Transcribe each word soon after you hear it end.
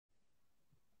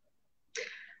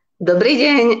Dobrý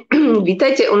deň,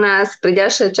 vítajte u nás pri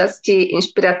ďalšej časti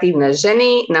Inšpiratívne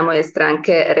ženy na mojej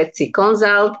stránke Reci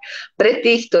Konzalt. Pre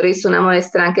tých, ktorí sú na mojej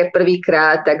stránke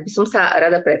prvýkrát, tak by som sa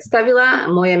rada predstavila.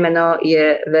 Moje meno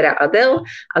je Vera Adel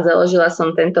a založila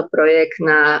som tento projekt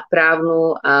na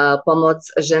právnu pomoc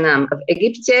ženám v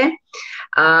Egypte.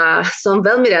 A som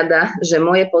veľmi rada, že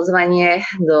moje pozvanie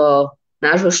do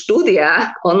nášho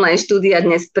štúdia, online štúdia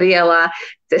dnes prijala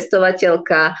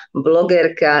cestovateľka,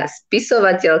 blogerka,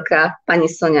 spisovatelka pani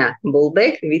Soňa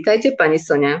Bulbeck. Vítajte, pani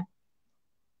Soňa.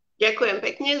 Ďakujem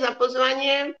pekne za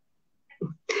pozvanie.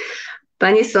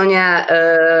 Pani Soňa,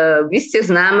 vy ste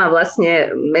známa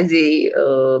vlastne medzi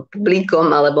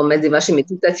publikom alebo medzi vašimi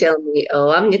čitateľmi,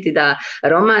 hlavne teda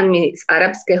románmi z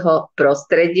arabského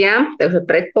prostredia, takže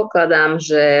predpokladám,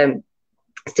 že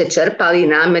ste čerpali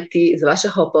námety z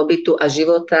vašeho pobytu a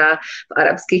života v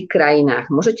arabských krajinách.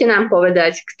 Môžete nám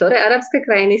povedať, ktoré arabské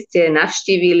krajiny ste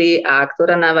navštívili a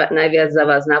ktorá najviac za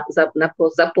vás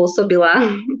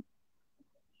zapôsobila?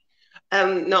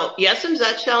 No, ja som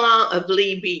začala v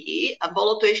Líbii a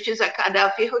bolo to ešte za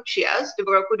Kadáfiho čias v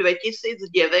roku 2009.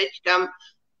 Tam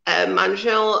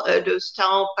manžel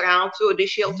dostal prácu,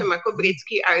 odišiel tam ako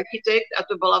britský architekt a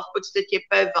to bola v podstate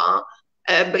PV,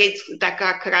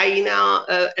 taká krajina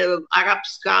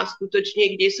arabská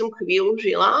skutočne, kde som chvíľu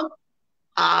žila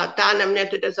a tá na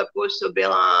mňa teda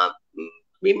zapôsobila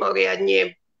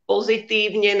mimoriadne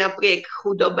pozitívne napriek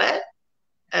chudobe.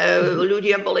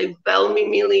 Ľudia boli veľmi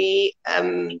milí,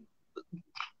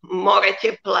 more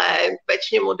teplé,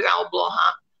 väčšine modrá obloha.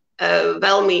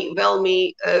 Veľmi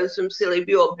som si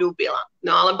Líbiu obľúbila.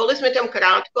 No ale boli sme tam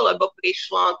krátko, lebo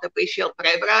prišiel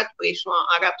prevrat,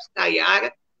 prišla arabská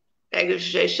jar.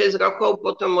 Takže 6 rokov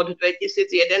potom od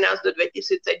 2011 do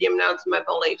 2017 sme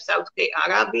boli v Saudskej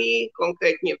Arabii,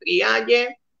 konkrétne v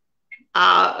Riade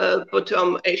a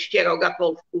potom ešte rok a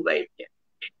pol v Kuvejte.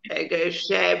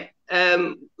 Takže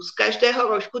z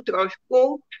každého rožku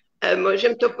trošku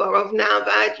môžem to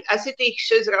porovnávať. Asi tých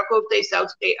 6 rokov v tej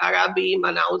Saudskej Arabii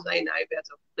ma naozaj najviac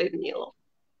ovplyvnilo.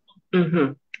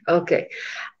 OK.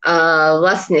 A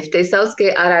vlastne v tej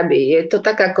Saudskej Arabii je to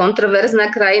taká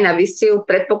kontroverzná krajina. Vy ste ju,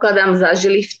 predpokladám,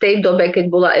 zažili v tej dobe, keď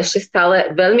bola ešte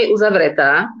stále veľmi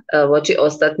uzavretá voči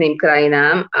ostatným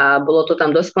krajinám a bolo to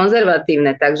tam dosť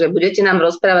konzervatívne. Takže budete nám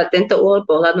rozprávať tento uhol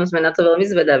pohľadu, sme na to veľmi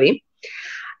zvedaví.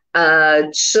 A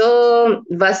čo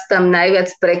vás tam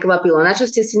najviac prekvapilo? Na čo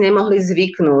ste si nemohli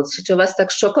zvyknúť? Čo vás tak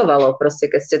šokovalo proste,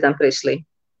 keď ste tam prišli?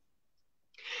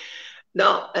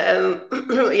 No,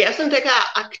 ja som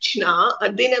taká akčná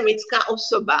a dynamická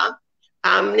osoba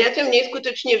a mňa tam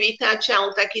neskutočne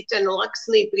vytáčal taký ten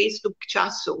laxný prístup k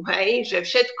času, hej, že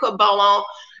všetko bolo,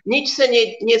 nič sa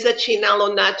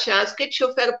nezačínalo na čas. Keď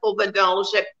šofér povedal,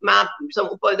 že som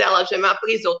upovedala, že má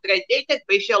prísť o 3:00, tak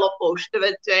prišiel o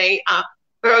 3:30 a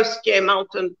proste mal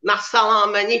to na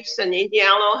saláme, nič sa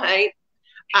nedialo, hej.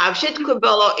 A všetko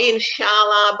bolo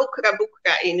inšála, bukra,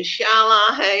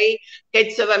 inšála, hej. Keď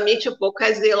sa vám niečo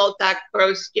pokazilo, tak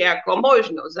proste ako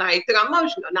možno zajtra,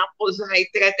 možno na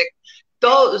pozajtra, tak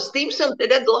s tým som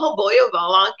teda dlho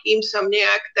bojovala, kým som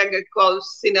nejak tak ako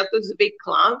si na to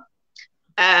zvykla.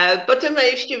 Potom ma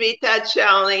ešte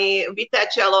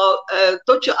vytáčalo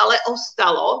to, čo ale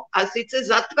ostalo, a síce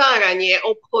zatváranie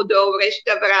obchodov,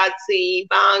 reštaurácií,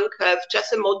 bank v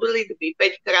čase modlitby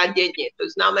 5-krát denne.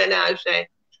 To znamená, že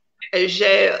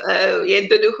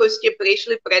jednoducho ste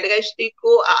prišli pred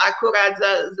reštiku a akurát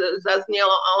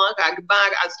zaznelo Allah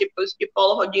Akbar a ste proste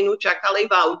pol hodinu čakali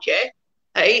v aute,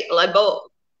 hej,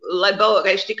 lebo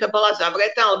reštika bola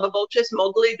zavretá, lebo bol čas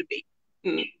modlitby.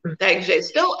 Takže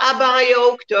s tou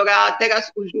abájou, ktorá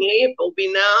teraz už nie je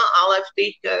povinná, ale v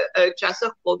tých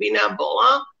časoch povinná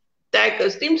bola, tak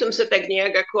s tým som sa tak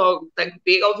nejak ako tak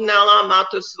vyrovnala. Má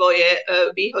to svoje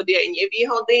výhody aj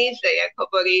nevýhody, že jak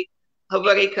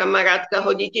hovorí kamarátka,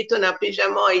 hodíte to na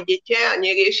pyžamo a idete a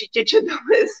neriešite, čo do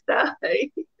mesta.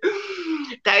 Hej.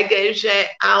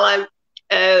 Takže, ale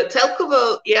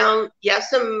celkovo ja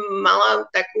som mala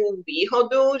takú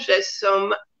výhodu, že som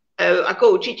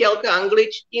ako učiteľka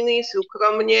angličtiny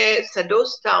súkromne sa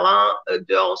dostala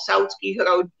do saudských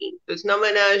rodín. To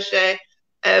znamená, že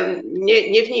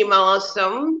nevnímala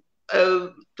som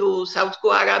tú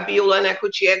Saudskú Arábiu len ako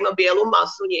čierno-bielu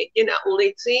masu niekde na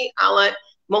ulici, ale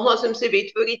mohla som si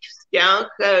vytvoriť vzťah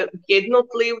k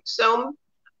jednotlivcom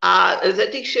a za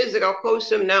tých 6 rokov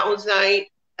som naozaj,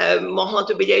 mohla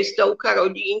to byť aj stovka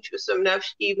rodín, čo som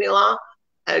navštívila.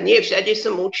 Nie všade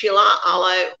som učila,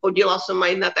 ale chodila som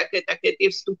aj na také tie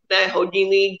vstupné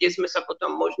hodiny, kde sme sa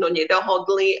potom možno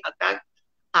nedohodli a tak.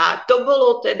 A to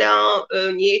bolo teda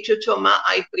niečo, čo ma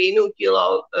aj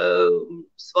prinútilo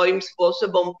svojím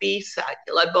spôsobom písať,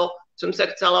 lebo som sa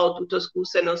chcela o túto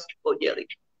skúsenosť podeliť.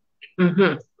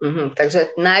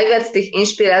 Takže najviac tých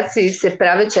inšpirácií ste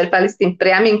práve čerpali s tým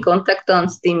priamým kontaktom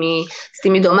s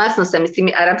tými domácnostami, s tými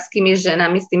arabskými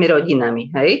ženami, s tými rodinami,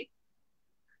 hej?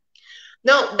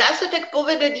 No, dá sa tak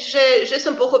povedať, že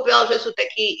som pochopila, že sú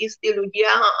takí istí ľudia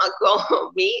ako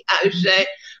my a že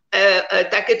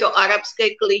takéto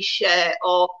arabské klišé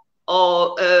o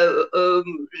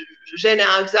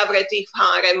ženách zavretých v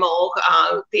háremoch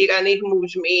a týraných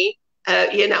mužmi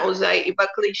je naozaj iba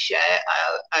klišé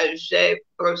a že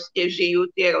proste žijú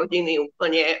tie rodiny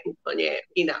úplne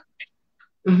inak.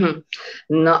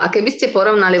 No a keby ste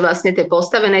porovnali vlastne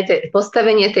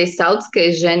postavenie tej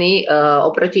saudskej ženy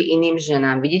oproti iným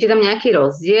ženám, vidíte tam nejaký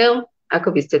rozdiel?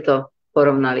 Ako by ste to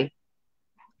porovnali?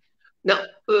 No,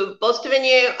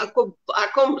 postavenie v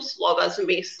akom slova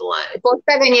zmysle?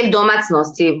 Postavenie v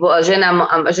domácnosti,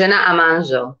 žena a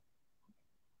manžel.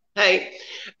 Hej,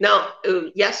 no,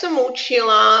 ja som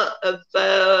učila v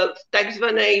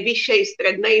takzvanej vyššej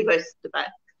strednej vrstve,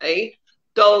 hej,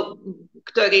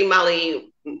 ktorí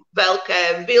mali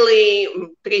veľké vily,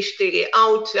 3-4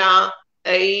 auta,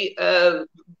 2-3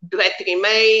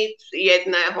 mates, 1-2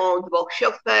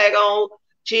 šoférov,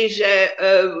 čiže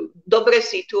dobre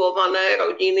situované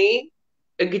rodiny,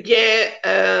 kde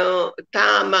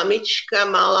tá mamička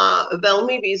mala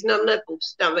veľmi významné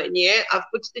postavenie a v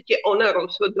podstate ona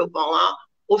rozhodovala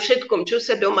o všetkom, čo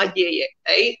sa doma deje.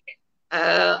 Hej.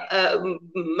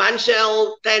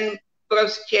 Manžel, ten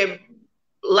proste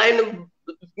len,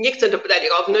 nechcem to povedať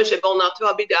rovno, že bol na to,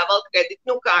 aby dával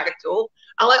kreditnú kartu,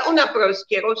 ale ona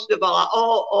proste rozhodovala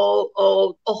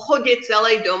o chode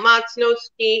celej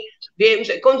domácnosti. Viem,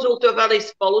 že konzultovali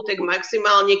spolu, tak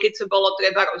maximálne, keď sa bolo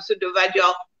treba rozhodovať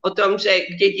o tom, že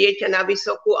kde dieťa na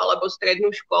vysokú alebo strednú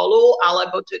školu,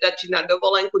 alebo teda či na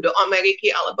dovolenku do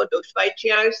Ameriky alebo do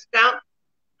Švajčiarska.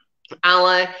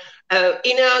 Ale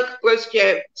inak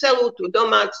proste celú tú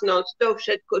domácnosť, to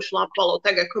všetko šlapalo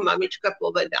tak, ako mamička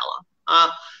povedala.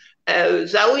 A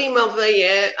zaujímavé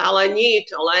je, ale nie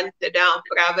je to len teda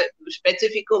práve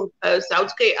špecifikum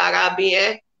Saudskej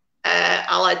Arábie,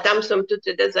 ale tam som to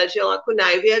teda zažila ako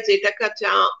najviac, je taká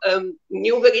tá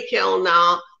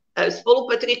neuveriteľná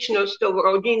spolupatričnosť s tou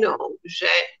rodinou,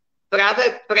 že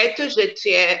práve preto, že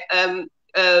tie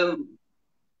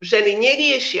ženy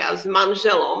neriešia s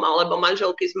manželom alebo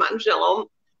manželky s manželom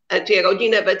tie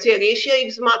rodinné veci, riešia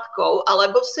ich s matkou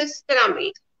alebo s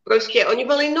sestrami. Proste oni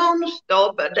boli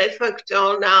non-stop de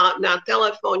facto na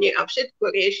telefóne a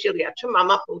všetko riešili, a čo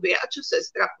mama povie, a čo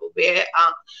sestra povie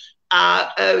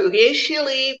a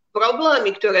riešili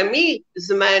problémy, ktoré my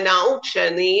sme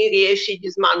naučení riešiť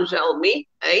s manželmi,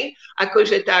 hej?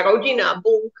 Akože tá rodinná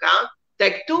bunka,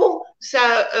 tak tu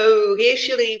sa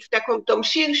riešili v takom tom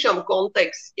širšom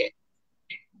kontexte.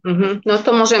 No to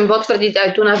môžem potvrdiť, aj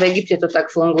tu v Egypte to tak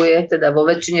funguje, teda vo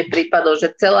väčšine prípadov, že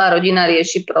celá rodina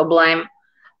rieši problém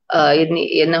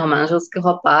jedného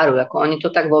manželského páru, ako oni to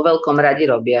tak vo veľkom radi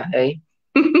robia, hej.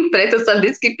 Preto sa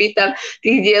vždycky pýtam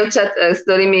tých dievčat, s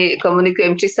ktorými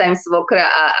komunikujem, či sa im svokra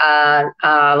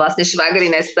a vlastne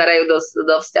švagry nestarajú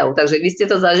do vzťahu. Takže vy ste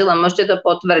to zažili, môžete to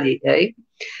potvrdiť, hej?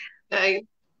 Hej.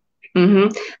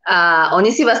 A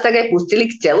oni si vás tak aj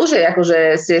pustili k telu, že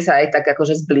akože ste sa aj tak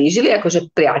akože zblížili,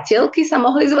 akože priateľky sa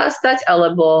mohli z vás stať,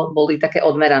 alebo boli také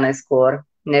odmerané skôr,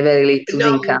 neverili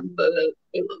cudzinkám? No,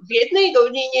 v jednej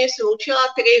rodine som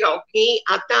učila 3 roky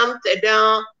a tam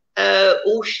teda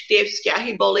už tie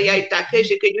vzťahy boli aj také,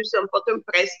 že keď už som potom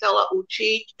prestala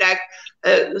učiť, tak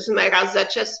sme raz za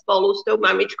čas spolu s tou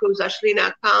mamičkou zašli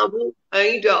na kávu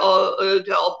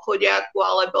do obchodiaku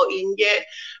alebo inde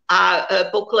a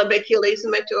poklebetili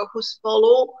sme trochu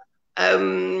spolu.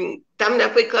 Tam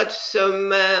napríklad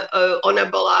ona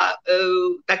bola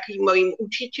takým mojim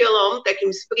učiteľom,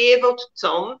 takým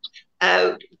sprievodcom,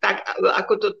 tak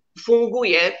ako to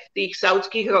funguje v tých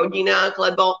saudských rodinách,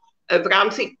 lebo v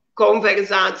rámci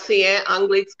konverzácie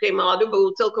anglickej mala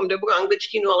celkom dobrú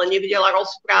angličtinu, ale nevedela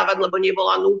rozprávať, lebo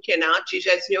nebola nútená,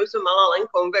 čiže s ňou som mala len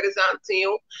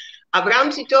konverzáciu. A v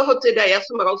rámci toho teda ja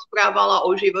som rozprávala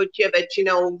o živote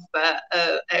väčšinou v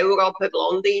Európe, v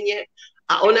Londýne,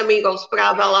 a ona mi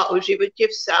rozprávala o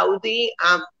živote v Saudii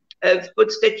a v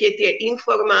podstate tie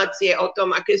informácie o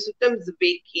tom, aké sú tam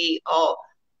zvyky,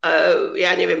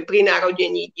 ja neviem, pri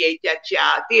narodení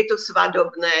dieťaťa, tieto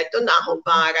svadobné, to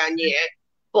nahováranie,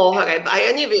 pohreb a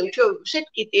ja neviem čo,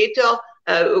 všetky tieto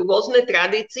rôzne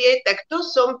tradície, tak to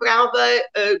som práve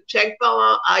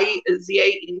čerpala aj z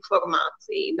jej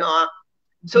informácií. No a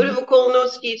v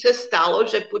okolností sa stalo,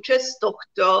 že počas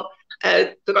tohto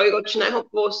 3-ročného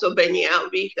pôsobenia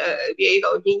v jej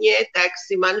rodine, tak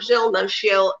si manžel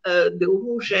našiel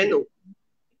druhú ženu.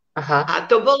 Aha. A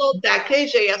to bolo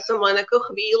také, že ja som len ako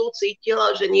chvíľu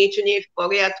cítila, že niečo nie je v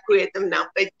poriadku, je tam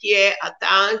napätie a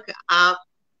tak.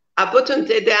 A potom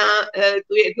teda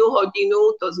tú 1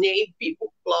 hodinu to z nej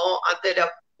vybuchlo a teda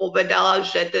povedala,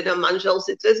 že teda manžel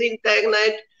si cez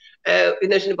internet,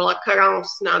 ináč bola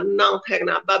krásna,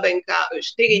 nádherná babenka,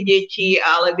 4 deti,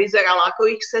 ale vyzerala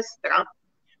ako ich sestra.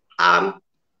 A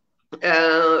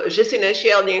že si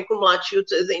našiel nejakú mladšiu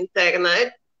cez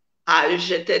internet a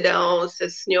že teda sa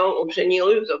s ňou oženil,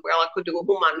 ju zobral ako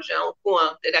druhú manželku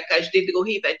a teda každý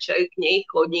druhý večer k nej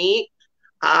chodí.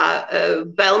 A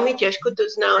veľmi ťažko to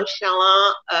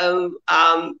znášala a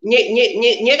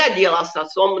neradila sa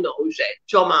so mnou, že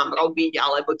čo mám robiť,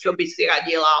 alebo čo by si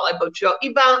radila, alebo čo.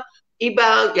 Iba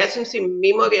ja som si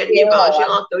mimoriadne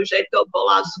vážila to, že to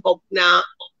bola schopná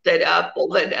teda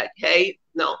povedať, hej.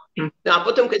 No a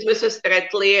potom, keď sme sa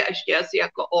stretli ešte asi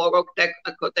ako o rok, tak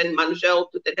ako ten manžel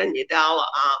to teda nedal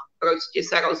a proste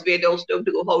sa rozviedol s tou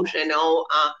druhou ženou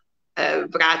a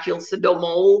vrátil sa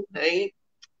domov, hej.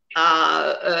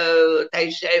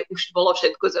 Takže už bolo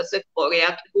všetko zase v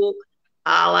poriadku,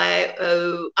 ale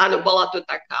áno, bola to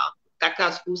taká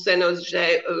skúsenosť,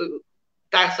 že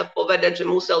dá sa povedať, že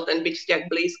musel ten byť vzťah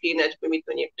blízky, ináč by mi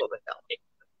to nepovedal.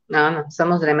 Áno,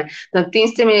 samozrejme. No,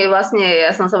 tým ste mi vlastne,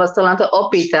 ja som sa vás chcela na to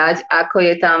opýtať, ako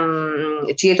je tam,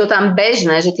 či je to tam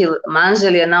bežné, že tí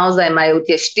manželia naozaj majú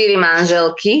tie 4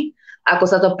 manželky, ako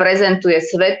sa to prezentuje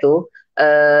svetu,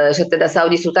 že teda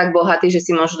Saudi sú tak bohatí, že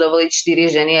si môžu dovoliť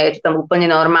 4 ženy a je to tam úplne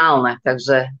normálne.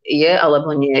 Takže je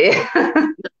alebo nie je?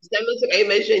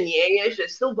 Samozrejme, že nie je,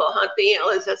 že sú bohatí,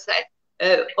 ale zase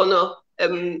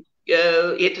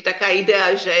je to taká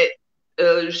idea, že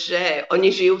oni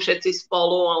žijú všetci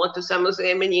spolu, ale to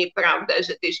samozrejme nie je pravda,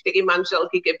 že tie 4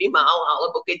 manželky, keby mal,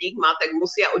 alebo keď ich má, tak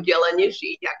musia oddelene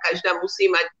žiť a každá musí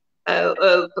mať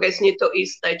presne to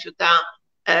isté, čo tá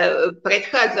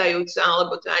predchádzajúca,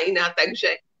 alebo tá iná,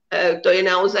 takže to je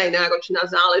naozaj náročná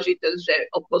záležitosť, že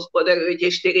obhospodarujete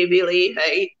 4 vily,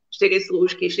 hej, 4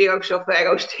 slúžky, 4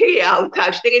 šoférov, 4 autá,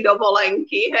 4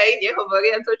 dovolenky, hej,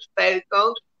 nehovoriac o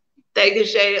šperkoch.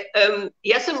 Takže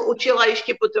ja som učila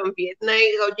ešte potom v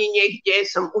jednej rodine, kde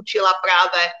som učila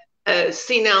práve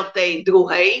syna tej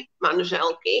druhej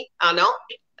manželky, áno,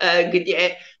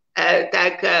 kde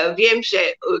tak viem,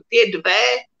 že tie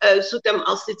dve sú tam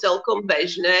asi celkom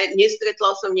bežné.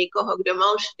 Nestretla som nikoho, kto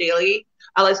mal 4,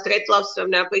 ale stretla som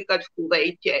napríklad v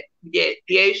Kuvejte, kde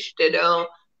tiež teda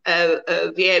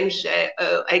viem, že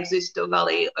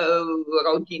existovali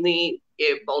rodiny,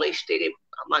 kde boli 4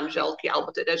 manželky, alebo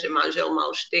teda, že manžel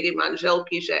mal 4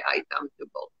 manželky, že aj tam to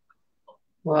bol.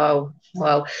 Wow.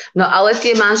 No ale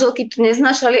tie manželky to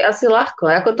neznášali asi ľahko.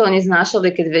 Ako to oni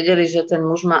znášali, keď vedeli, že ten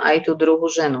muž má aj tú druhú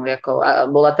ženu?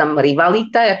 Bola tam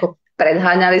rivalita?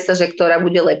 Predháňali sa, že ktorá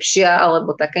bude lepšia,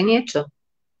 alebo také niečo?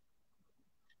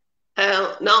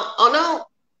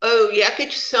 Ja keď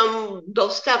som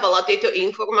dostávala tieto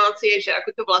informácie, že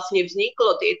ako to vlastne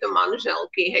vzniklo, tieto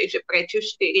manželky, hej, že prečo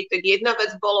 4, tak jedna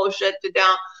vec bolo, že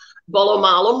teda bolo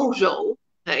málo mužov,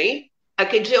 hej, a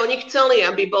keďže oni chceli,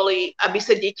 aby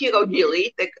sa deti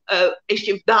rodili, tak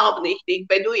ešte v dávnych tých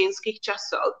beduínskych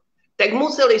časoch, tak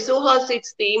museli súhlasiť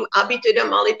s tým, aby teda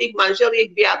mali tých manželiek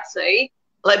viacej,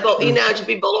 lebo ináč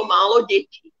by bolo málo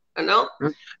detí. Ano?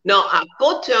 No a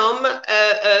potom,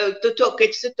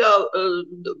 keď sa to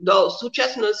do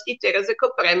súčasnosti teraz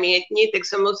ako premietne, tak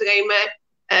samozrejme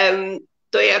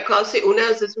to je ako asi u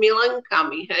nás s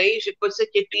milenkami, hej? Že v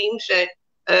podstate tým, že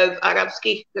v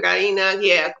arabských krajinách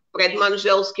je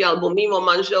predmanželský alebo mimo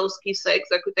manželský sex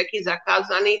ako taký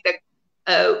zakázaný, tak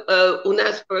u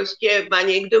nás proste má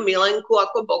niekto milenku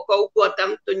ako bokovku a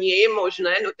tam to nie je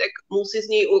možné, no tak musí z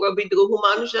nej urobiť druhú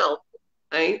manželku.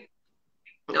 Hej?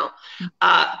 No.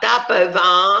 A tá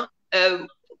prvá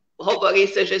hovorí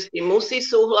sa, že s tým musí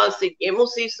súhlasiť,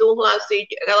 nemusí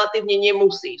súhlasiť, relatívne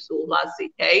nemusí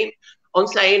súhlasiť. Hej? On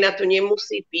sa jej na to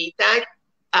nemusí pýtať,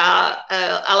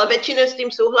 ale väčšina s tým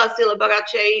súhlasí, lebo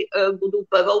radšej budú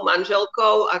prvou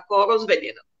manželkou ako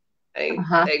rozvedenou.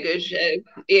 Takže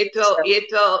je to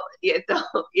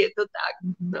tak.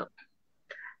 No.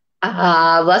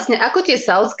 A vlastne ako tie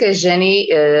saudské ženy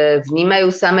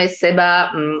vnímajú same seba,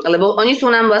 lebo oni sú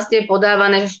nám vlastne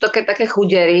podávané, že sú také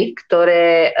chudery,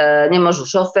 ktoré nemôžu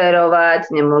šoférovať,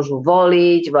 nemôžu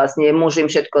voliť, vlastne muž im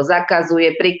všetko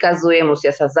zakazuje, prikazuje,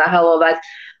 musia sa zahalovať.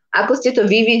 Ako ste to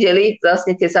vy videli,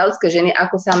 vlastne tie saudské ženy,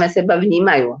 ako same seba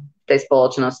vnímajú v tej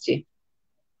spoločnosti?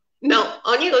 No,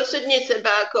 oni rozhodne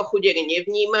seba ako chudery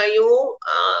nevnímajú,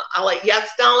 ale ja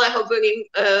stále hovorím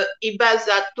iba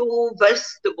za tú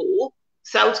vrstvu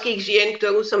saudských žien,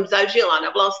 ktorú som zažila na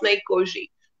vlastnej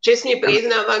koži. čestne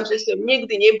priznávam, že som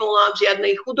nikdy nebola v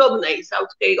žiadnej chudobnej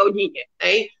saudskej rodine.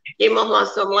 Hej. Nemohla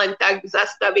som len tak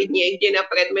zastaviť niekde na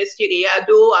predmestí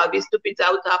Riadu a vystúpiť z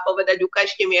auta a povedať,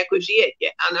 ukážte mi, ako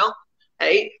žijete. Áno.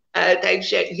 Hej.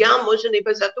 Takže ja môžem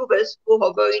iba za tú väzbu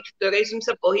hovoriť, v ktorej som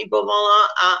sa pohybovala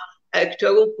a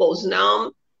ktorú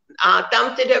poznám. A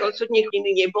tam teda rozhodne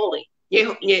chvíli neboli.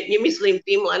 Nemyslím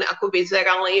tým len, ako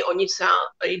vyzerali, oni sa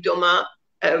aj doma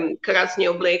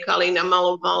krásne obliekali,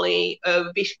 namalovali,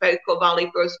 vyšperkovali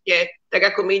proste, tak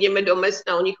ako my ideme do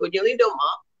mesta, oni chodili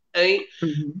doma.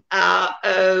 A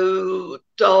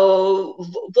to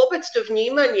vôbec to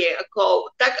vnímanie,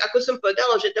 tak ako som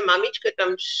povedala, že tá mamička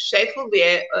tam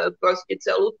šéfuje proste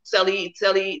celý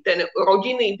ten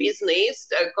rodinný biznis,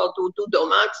 ako tú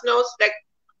domácnosť, tak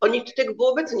oni to tak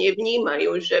vôbec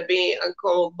nevnímajú, že by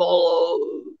ako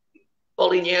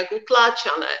boli nejak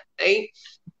utláčané.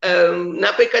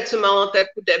 Napríklad som mala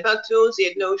takú debatu s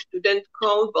jednou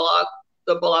študentkou,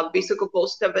 to bola vysoko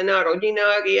postavená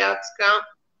rodina riadská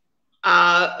a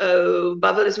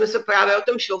bavili sme sa práve o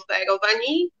tom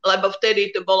šoférovaní, lebo vtedy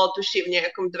to bolo tuším v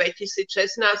nejakom 2016,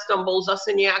 bol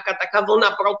zase nejaká taká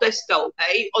vlna protestov.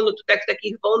 Ono tu tak v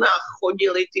takých vlnách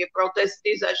chodili tie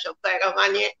protesty za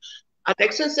šoférovanie. A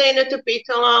tak som sa jej na to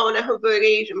pýtala, ona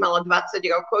hovorí, že mala 20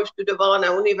 rokov, študovala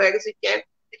na univerzite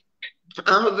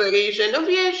a hovorí, že no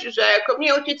vieš, že ako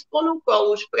mne otec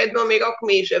ponúkol už pred 2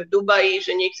 rokmi, že v Dubaji,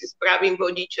 že nech si spravím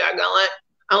vodičák,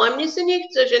 ale mne sa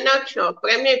nechce, že na čo.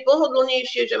 Pre mňa je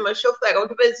pohodlnejšie, že ma šofér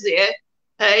odvezie,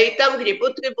 tam, kde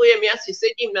potrebujem, ja si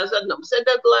sedím na zadnom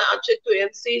sedadle a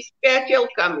četujem si s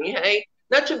priateľkami,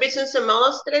 na čo by som sa mala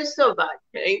stresovať,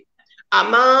 A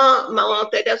mala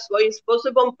teda svojím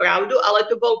spôsobom pravdu, ale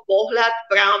to bol pohľad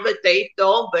práve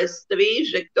tejto vrstvy,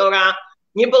 že ktorá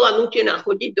nebola nútená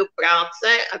chodiť do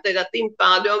práce a teda tým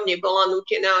pádom nebola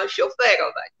nútená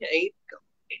šoférovať.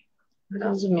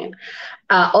 Rozumiem.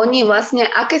 A oni vlastne,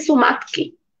 aké sú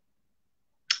matky?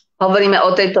 Hovoríme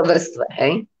o tejto vrstve,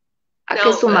 hej?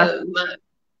 Aké sú matky?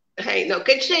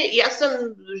 Keďže ja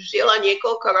som žila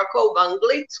niekoľko rokov v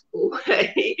Anglicku,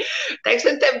 tak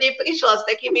som tam neprišla s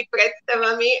takými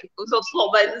predstavami zo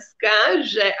Slovenska,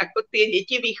 že ako tie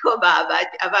deti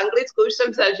vychovávať. A v Anglicku už som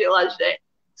zažila, že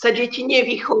sa deti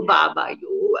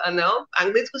nevychovávajú. Áno, v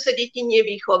Anglicku sa deti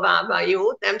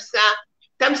nevychovávajú,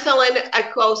 tam sa len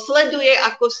ako sleduje,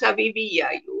 ako sa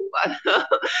vyvíjajú.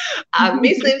 A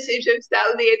myslím si, že v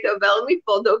Saudi je to veľmi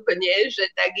podobne, že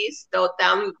takisto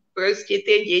tam proste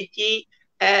tie deti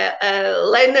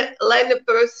len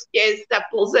proste sa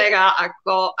pozerá,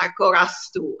 ako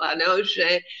rastú. Ano?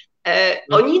 Že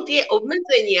oni tie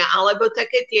obmedzenia alebo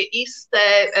také tie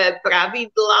isté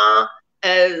pravidlá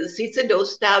síce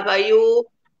dostávajú,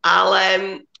 ale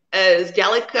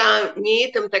zďaleka nie je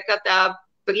tam taká tá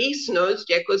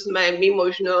prísnosť, ako sme my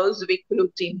možno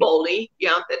zvyknutí boli.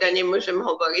 Ja teda nemôžem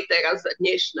hovoriť teraz za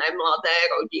dnešné mladé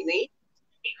rodiny,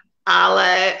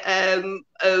 ale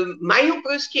majú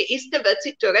proste isté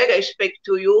veci, ktoré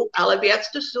rešpektujú, ale viac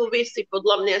to súvisí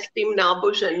podľa mňa s tým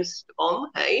náboženstvom,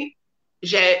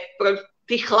 že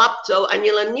tých chlapcov ani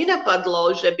len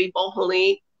nenapadlo, že by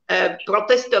mohli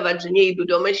protestovať, že nejdu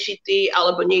do mešity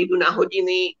alebo nejdu na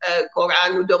hodiny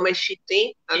Koránu do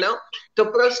mešity. Ano? To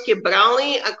proste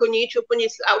brali ako niečo úplne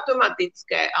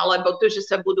automatické, alebo to, že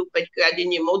sa budú 5-krát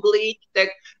denne modliť,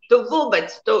 tak to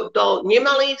vôbec, to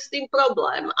nemali s tým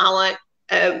problém, ale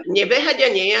nebehať a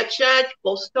nejačať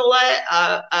po stole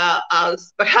a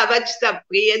správať sa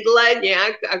pri jedle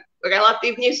nejak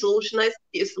relatívne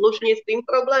slušne s tým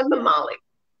problém mali.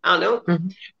 Áno,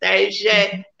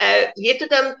 takže je to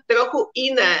tam trochu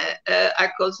iné,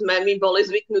 ako sme my boli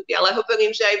zvyknutí, ale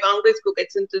hovorím, že aj v Anglicku, keď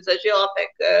som to zažila,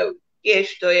 tak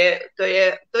tiež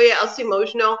to je asi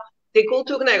možno, tie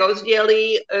kultúrne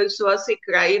rozdiely sú asi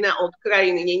krajina od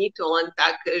krajiny, není to len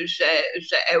tak,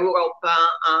 že Európa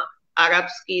a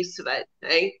arabský svet,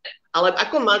 hej? Ale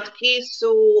ako matky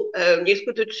sú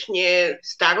neskutočne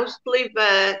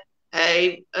starostlivé,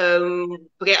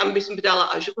 priam by som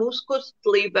povedala až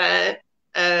úzkostlivé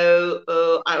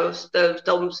a v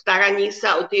tom staraní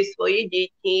sa o tie svoje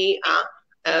deti a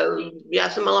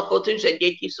ja som mala pocit, že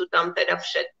deti sú tam teda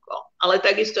všetko, ale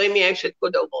takisto im je aj všetko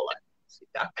dovolené.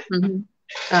 Tak.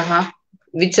 Aha,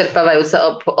 vyčerpávajú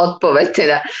sa odpoveď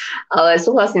teda, ale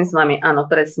súhlasím s vami, áno,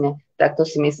 presne, takto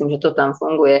si myslím, že to tam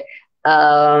funguje.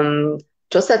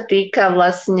 Čo sa týka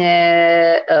vlastne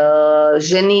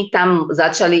ženy tam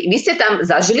začali, vy ste tam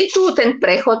zažili ten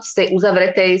prechod z tej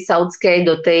uzavretej Saudskej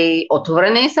do tej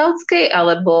otvorenej Saudskej,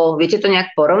 alebo viete to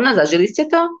nejak porovnať, zažili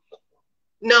ste to?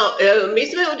 No, my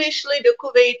sme odišli do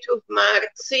Kuvejtu v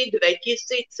marci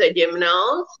 2017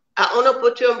 a ono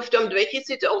potom v tom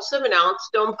 2018,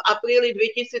 v apríli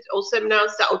 2018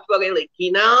 sa otvorili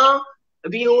kina,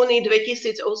 v júni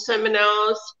 2018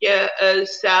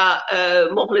 sa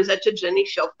mohli začať ženy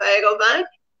šoférovať,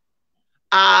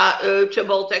 a čo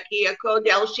bol taký ako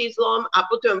ďalší zlom. A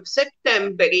potom v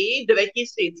septembri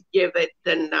 2019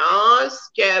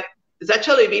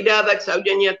 začali vydávať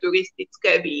Saudenia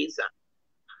turistické víza.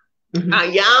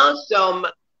 A ja som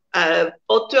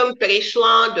potom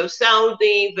prišla do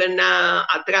Saudy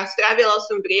a teraz strávila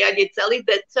som v Riade celý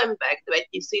december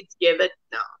 2019.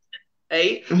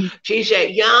 Hej.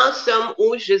 Čiže ja som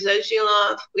už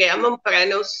zažila v priamom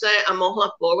prenose a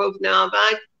mohla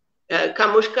porovnávať.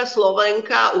 Kamoška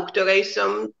Slovenka, u ktorej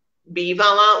som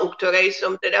bývala, u ktorej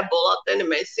som teda bola ten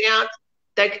mesiac,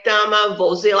 tak tá ma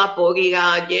vozila po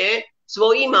Riade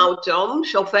svojím autom,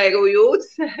 šoférujúc,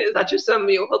 za čo som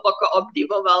ju hlboko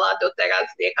obdivovala,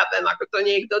 doteraz nechápem, ako to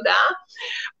niekto dá.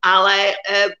 Ale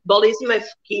boli sme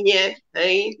v kine,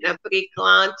 hej,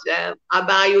 napríklad,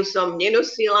 abáju som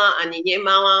nenosila, ani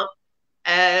nemala.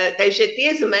 Takže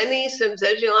tie zmeny som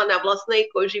zažila na vlastnej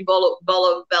koži, bolo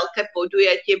veľké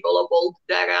podujatie, bolo v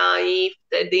Oldaraji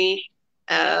vtedy,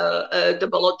 to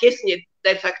bolo tesne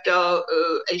de facto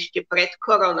ešte pred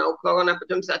koronou. Korona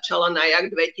potom začala na jar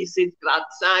 2020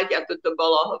 a toto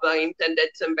bolo, hovorím, ten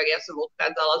december, ja som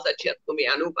odchádzala začiatkom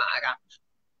januára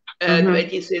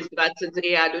 2020 z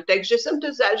Riadu. Takže som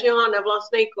to zažila na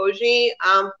vlastnej koži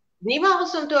a vnímala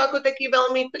som to ako taký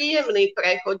veľmi príjemný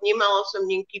prechod. Nemala som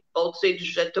nejaký pocit,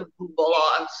 že to bolo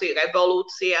asi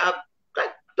revolúcia.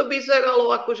 Tak to vyzeralo,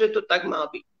 ako že to tak má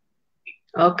byť.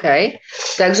 OK.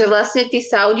 Takže vlastne tí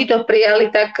Saudi to prijali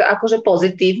tak akože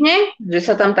pozitívne, že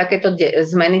sa tam takéto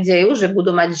zmeny dejú, že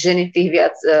budú mať ženy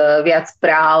tých viac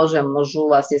práv, že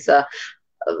môžu vlastne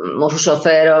môžu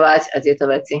šoférovať a tieto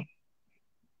veci.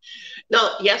 No,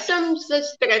 ja som sa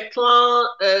stretla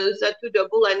za tú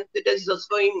dobu len teda so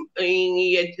svojím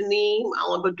jedným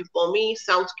alebo dvomi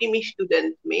saudskými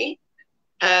študentmi,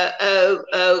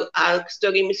 s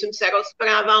ktorými som sa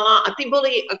rozprávala, a tí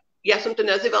boli, ja som to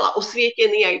nazývala,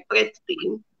 osvietení aj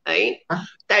predtým. Hej?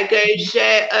 Takže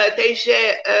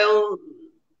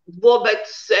vôbec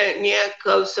nejak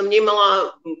som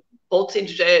nemala pocit,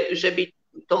 že by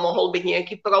to mohol byť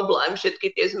nejaký problém,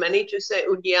 všetky tie zmeny, čo sa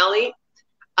udiali.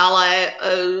 Ale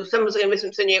samozrejme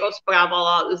som sa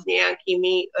nerozprávala s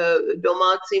nejakými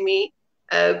domácimi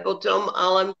potom,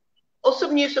 ale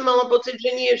osobne som mala pocit,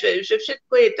 že nie, že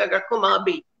všetko je tak, ako má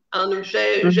byť. Áno,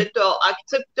 že to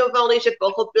akceptovali, že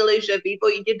pochopili, že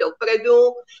vývoj ide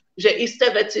dopredu, že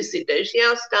isté veci si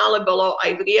držia. Stále bolo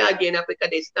aj v Riade,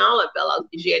 napríklad je stále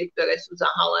veľa žien, ktoré sú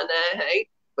zahalené, hej.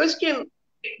 Proste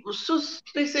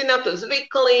si na to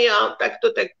zvykli a tak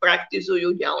to tak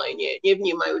praktizujú ďalej,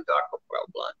 nevnímajú to ako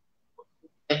problém.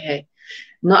 Hej.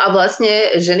 No a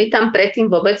vlastne ženy tam predtým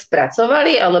vôbec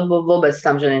pracovali, alebo vôbec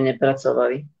tam ženy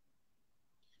nepracovali?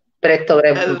 Pred tou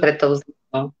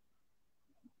vznikom?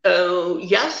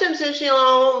 Ja som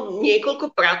zažila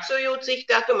niekoľko pracujúcich.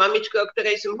 Táto mamička, o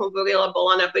ktorej som hovorila,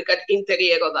 bola napríklad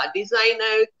interiérová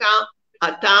dizajnerka a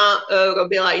tá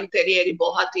robila interiéry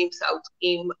bohatým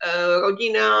saudským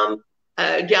rodinám.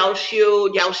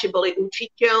 Ďalšie boli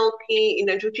učiteľky,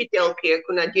 ináč učiteľky ako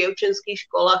na dievčenských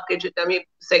školách, keďže tam je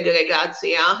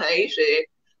segregácia, hej, že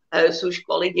sú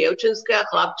školy dievčenské a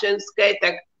chlapčenské,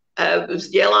 tak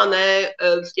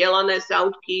vzdelané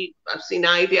Saudky asi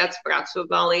najviac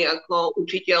pracovali ako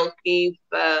učiteľky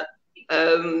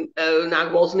na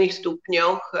rôznych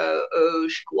stupňoch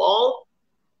škôl.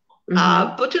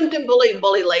 A potom tam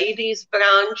boli ladies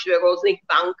branch v rôznych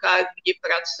bankách, kde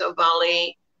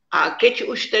pracovali. A keď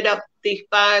už teda tých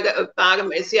pár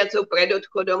mesiacov pred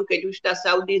odchodom, keď už tá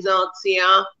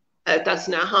saudizácia, tá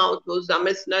snaha o tú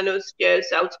zamestnanosť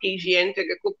saudských žien tak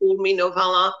ako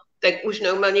kulminovala, tak už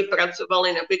normálne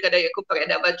pracovali napríklad aj ako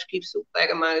predavačky v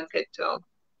supermarketoch.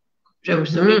 Že už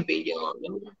som ich videla.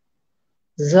 No?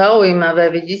 Zaujímavé,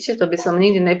 vidíte, to by som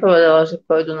nikdy nepovedala, že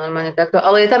pôjdu normálne takto.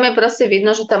 Ale tam je proste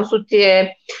vidno, že tam sú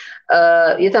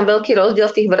je tam veľký rozdiel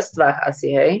v tých vrstvách asi,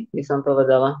 hej, by som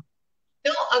povedala.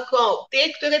 No, ako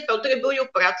tie, ktoré potrebujú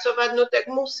pracovať, no tak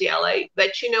musia, ale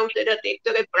väčšinou teda tie,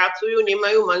 ktoré pracujú,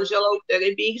 nemajú manželov,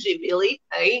 ktorí by ich živili,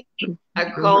 hej.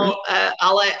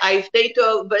 Ale aj v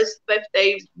tejto vrstve, v tej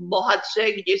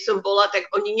bohatšej, kde som bola, tak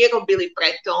oni nerobili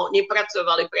preto,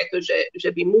 nepracovali preto, že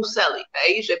by museli,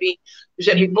 hej,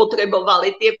 že by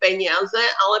potrebovali tie peniaze,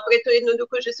 ale preto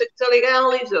jednoducho, že sa chceli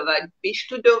realizovať.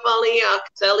 Vyštudovali a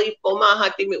chceli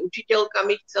pomáhať tými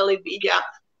učiteľkami, chceli byť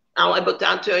alebo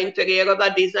táto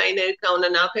interiérová dizajnerka, ona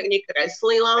nádherne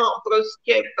kreslila,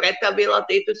 proste pretavila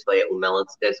tieto svoje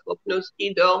umelecké schopnosti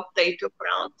do tejto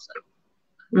práce.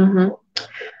 Mm-hmm.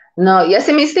 No, ja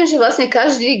si myslím, že vlastne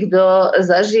každý, kto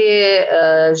zažije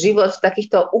život v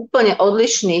takýchto úplne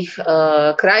odlišných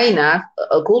krajinách,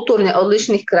 kultúrne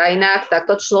odlišných krajinách,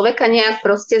 tak to človeka nejak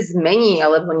proste zmení,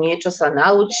 alebo niečo sa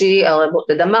naučí, alebo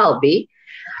teda mal by.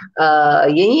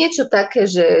 Je niečo také,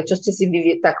 že čo ste si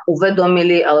vy tak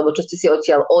uvedomili, alebo čo ste si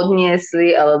odtiaľ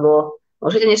odniesli, alebo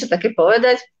môžete niečo také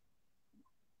povedať?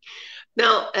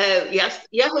 No,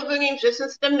 ja hovorím, že som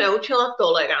sa tam naučila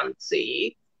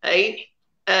tolerancii, hej,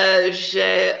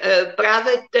 že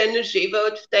práve ten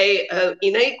život v tej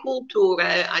inej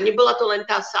kultúre, a nebola to len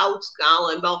tá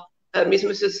saudská, lebo my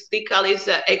sme sa stýkali s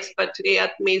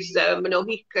expatriátmi z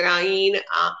mnohých krajín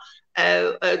a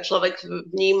človek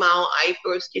vnímal aj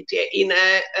proste tie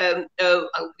iné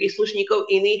príslušníkov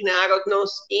iných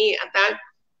národností a tak.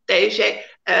 Takže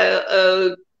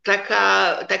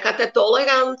taká tá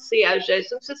tolerancia, že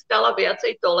som sa stala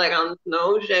viacej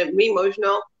tolerantnou, že my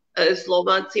možno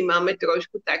Slováci máme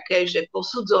trošku také, že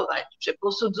posudzovať, že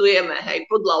posudzujeme, hej,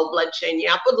 podľa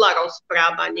oblečenia, podľa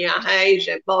rozprávania, hej,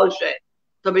 že bože,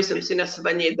 to by som si na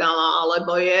seba nedala,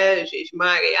 alebo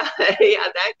Ježišmária, hej, a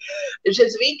tak,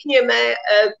 že zvykneme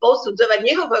posudzovať,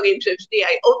 nehovorím, že vždy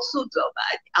aj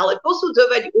odsudzovať, ale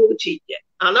posudzovať určite,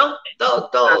 áno,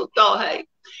 to, hej.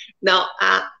 No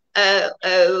a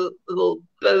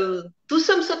tu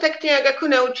som sa tak nejak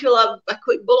ako naučila,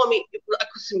 bolo mi,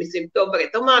 ako si myslím, dobre,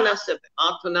 to má na sebe,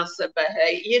 má to na sebe,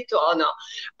 hej, je to ono.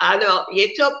 Áno, je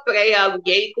to prejav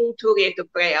jej kultúry, je to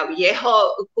prejav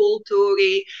jeho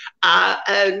kultúry a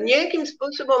nejakým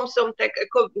spôsobom som tak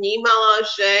ako vnímala,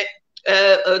 že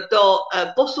to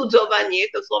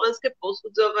posudzovanie, to slovenské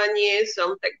posudzovanie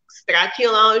som tak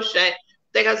stratila, že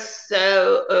teraz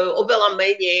oveľa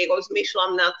menej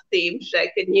rozmýšľam nad tým,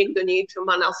 že keď niekto niečo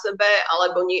má na sebe,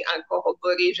 alebo ako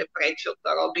hovorí, že prečo to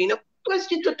robí. No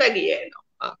proste to tak je. No.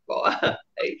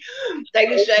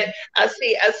 Takže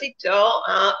asi to.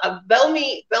 A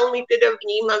veľmi, veľmi teda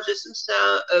vnímam, že som sa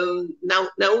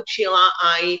naučila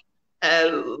aj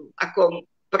ako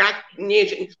nie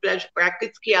že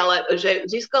prakticky, ale že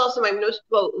získala som aj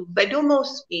množstvo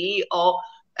vedomostí o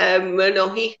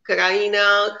mnohých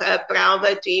krajinách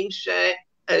práve tým, že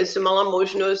som mala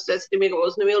možnosť sa s tými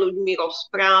rôznymi ľuďmi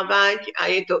rozprávať a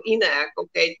je to iné,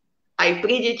 ako keď aj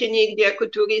prídete niekde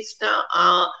ako turista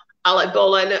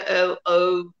alebo len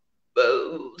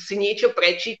si niečo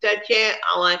prečítate,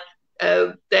 ale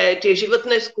tie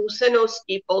životné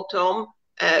skúsenosti potom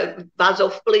vás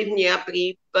ovplyvnia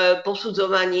pri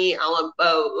posudzovaní alebo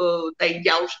tej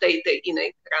inej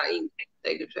krajiny.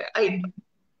 Takže aj to.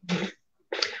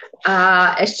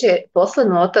 A ešte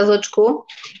poslednú otázočku.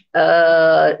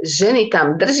 Ženy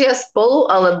tam držia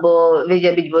spolu, alebo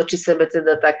vedia byť voči sebe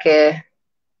teda také,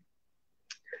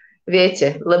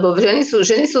 viete, lebo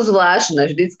ženy sú zvláštne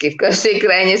vždycky, v každej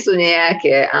krajine sú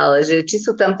nejaké, ale že či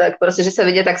sú tam tak proste, že sa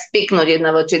vedia tak spiknúť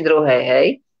jedna voči druhej, hej?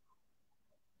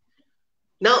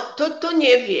 No, toto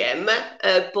neviem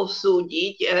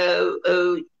posúdiť.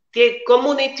 Tie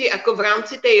komunity ako v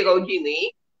rámci tej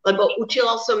rodiny, lebo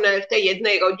učila som v tej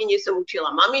jednej rodine, som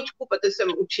učila mamičku, potom som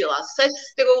učila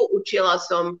sestru, učila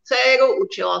som dceru,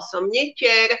 učila som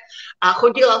netier a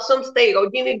chodila som z tej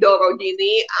rodiny do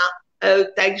rodiny a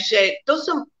takže to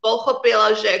som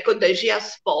pochopila, že ako držia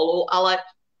spolu, ale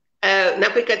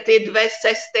napríklad tie dve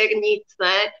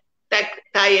sesternice, tak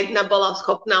tá jedna bola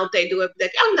schopná od tej druhej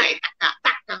povedať, ona je taká,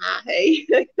 hej.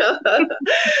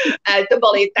 To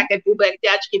boli také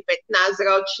puberťačky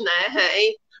 15-ročné,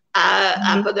 hej.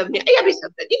 A podobne. A ja by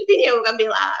som to nikdy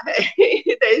neurobila.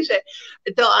 Takže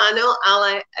to áno,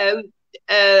 ale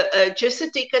čo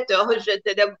sa týka toho, že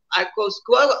teda ako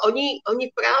skôr oni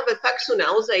práve fakt sú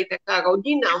naozaj taká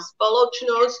rodinná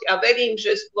spoločnosť a verím,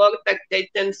 že skôr tak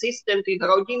ten systém tých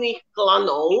rodinných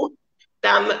klanov,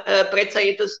 tam predsa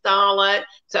je to stále,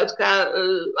 Saudská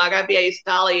Arábia je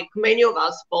stále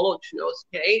kmeňová spoločnosť,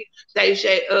 hej?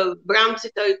 Takže v rámci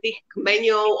tých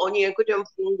kmeňov, oni ako tam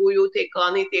fungujú, tie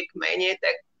klany, tie kmene,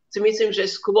 tak si myslím, že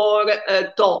skôr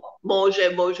to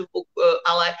môžu,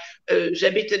 ale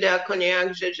že by teda ako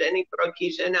nejak, že ženy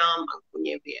proti ženám, ako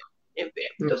neviem.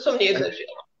 To som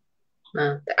nezažila.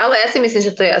 No, ale ja si myslím,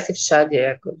 že to je asi všade.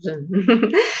 Akože.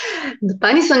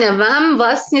 Pani Sonia, vám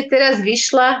vlastne teraz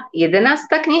vyšla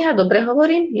 11. kniha, dobre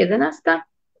hovorím? 11.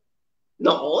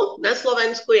 No, na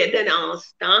Slovensku 11.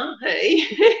 Hej.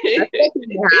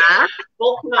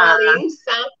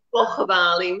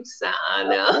 Pochválim sa,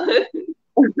 áno.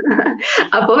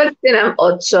 A povedzte nám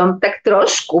o čom, tak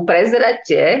trošku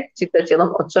prezrate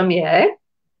čitateľom, o čom je.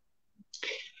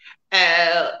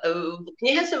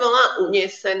 Kniha sa volá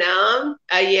Unesená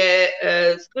a je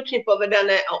stručne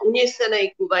povedané o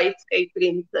unesenej kuvajskej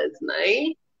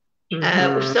princeznej.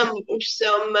 Už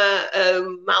som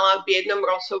mala v jednom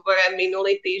rozhovore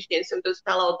minulý týždeň, som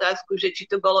dostala otázku, že či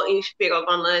to bolo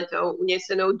inšpirované tou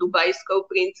unesenou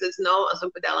dubajskou princeznou a som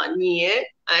povedala nie.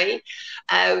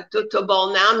 To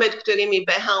bol námet, ktorý mi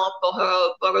behal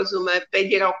po rozume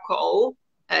 5 rokov.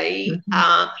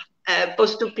 A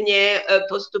postupne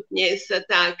sa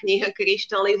tá kniha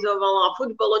kryštalizovala a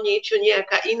furt bolo niečo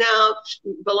nejaká iná,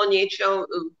 bolo niečo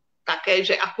také,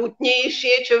 že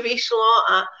akutnejšie, čo vyšlo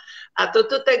a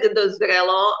toto tak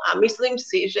dozrelo a myslím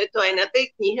si, že to aj na tej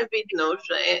knihe vidno,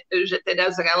 že teda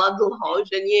zrela dlho,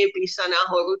 že nie je písaná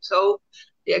horúcou,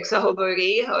 jak sa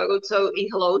hovorí, horúcou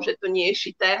ihlou, že to nie je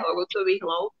šité horúcou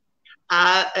ihlou.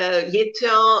 A je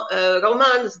to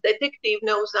román s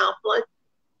detektívnou zápletou.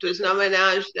 To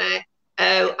znamená, že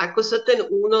ako sa ten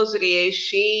únos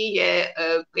rieši, je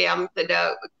priam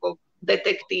teda ako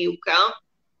detektívka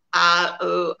a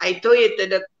aj to je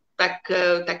teda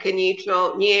také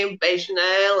niečo nie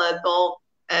bežné, lebo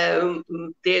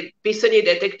písanie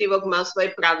detektívok má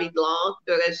svoje pravidlá,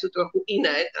 ktoré sú trochu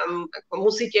iné. Tam ako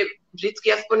musíte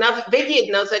vždy aspoň vedieť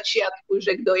na začiatku,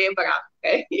 že kto je vrah.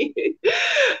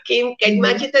 Keď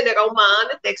máte ten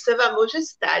román, tak sa vám môže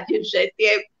stať, že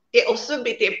tie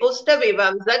osoby, tie postavy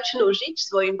vám začnú žiť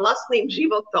svojim vlastným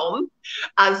životom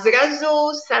a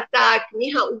zrazu sa tá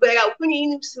kniha uberá úplne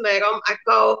iným smerom,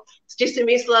 ako ste si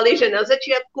mysleli, že na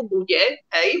začiatku bude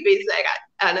vyzerať.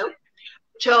 Áno.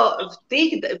 Čo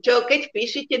keď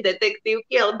píšete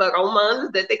detektívky alebo román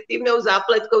s detektívnou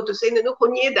zápletkou, to sa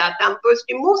jednoducho nedá. Tam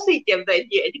proste musíte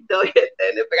vedieť, kto je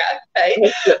ten vrah.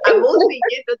 A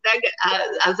musíte to tak,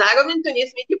 a zároveň to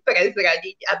nesmiete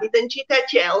prezradiť, aby ten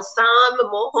čitateľ sám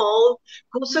mohol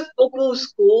kúsok po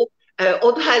kúsku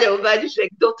odhaľovať, že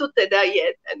kto to teda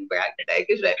je ten vrah.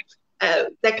 Takže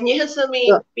tá kniha sa mi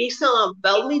písala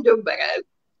veľmi dobre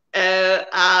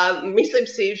a myslím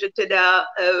si, že teda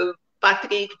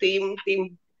patrí k tým,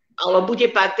 alebo bude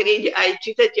patriť aj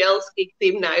čitateľsky k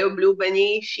tým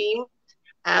najobľúbenejším.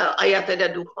 A ja teda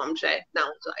dúfam, že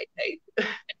naozaj.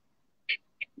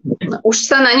 Už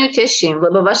sa na ňu teším,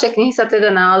 lebo vaše knihy sa teda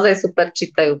naozaj super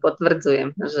čítajú,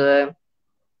 potvrdzujem, že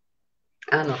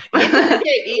áno.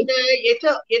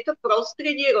 Je to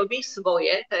prostredie robí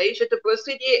svoje, že to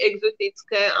prostredie je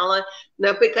exotické, ale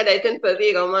napríklad aj ten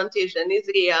prvý román Tie ženy z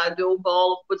Riadu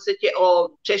bol v podstate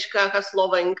o Češkách a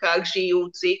Slovenkách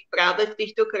žijúcich práve v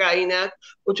týchto krajinách,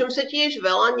 o čom sa tiež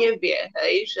veľa nevie,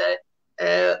 že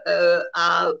a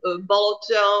bolo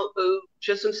to,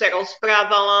 čo som sa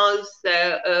rozprávala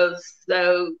s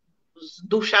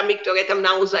dušami, ktoré tam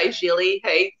naozaj žili,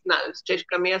 s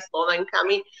Češkami a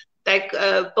Slovenkami, tak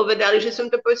povedali, že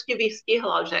som to proste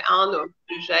vystihla, že áno,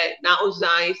 že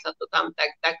naozaj sa to tam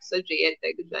tak sa žije,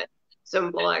 takže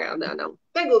som bola rada. No.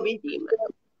 Tak uvidíme.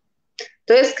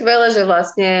 To je skvelé, že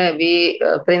vlastne vy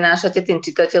prinášate tým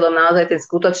čitateľom naozaj ten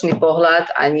skutočný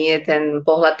pohľad a nie ten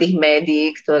pohľad tých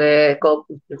médií, ktoré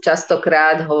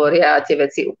častokrát hovoria tie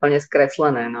veci úplne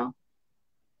skreslené. No.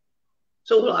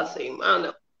 Súhlasím, áno.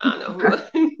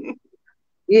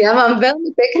 Ja vám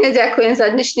veľmi pekne ďakujem za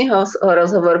dnešný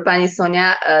rozhovor, pani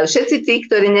Sonia. Všetci tí,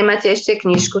 ktorí nemáte ešte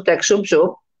knižku, tak šup,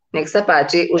 nech sa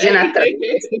páči, už je na trhu,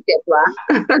 teplá.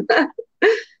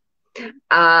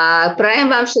 A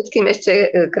prajem vám všetkým ešte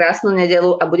krásnu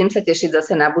nedeľu a budem sa tešiť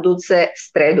zase na budúce v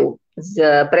stredu s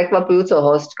prekvapujúcou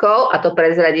hostkou a to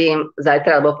prezradím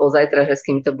zajtra alebo pozajtra, že s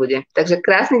kým to bude. Takže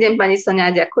krásny deň, pani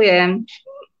Sonia, ďakujem.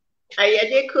 A ja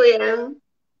ďakujem.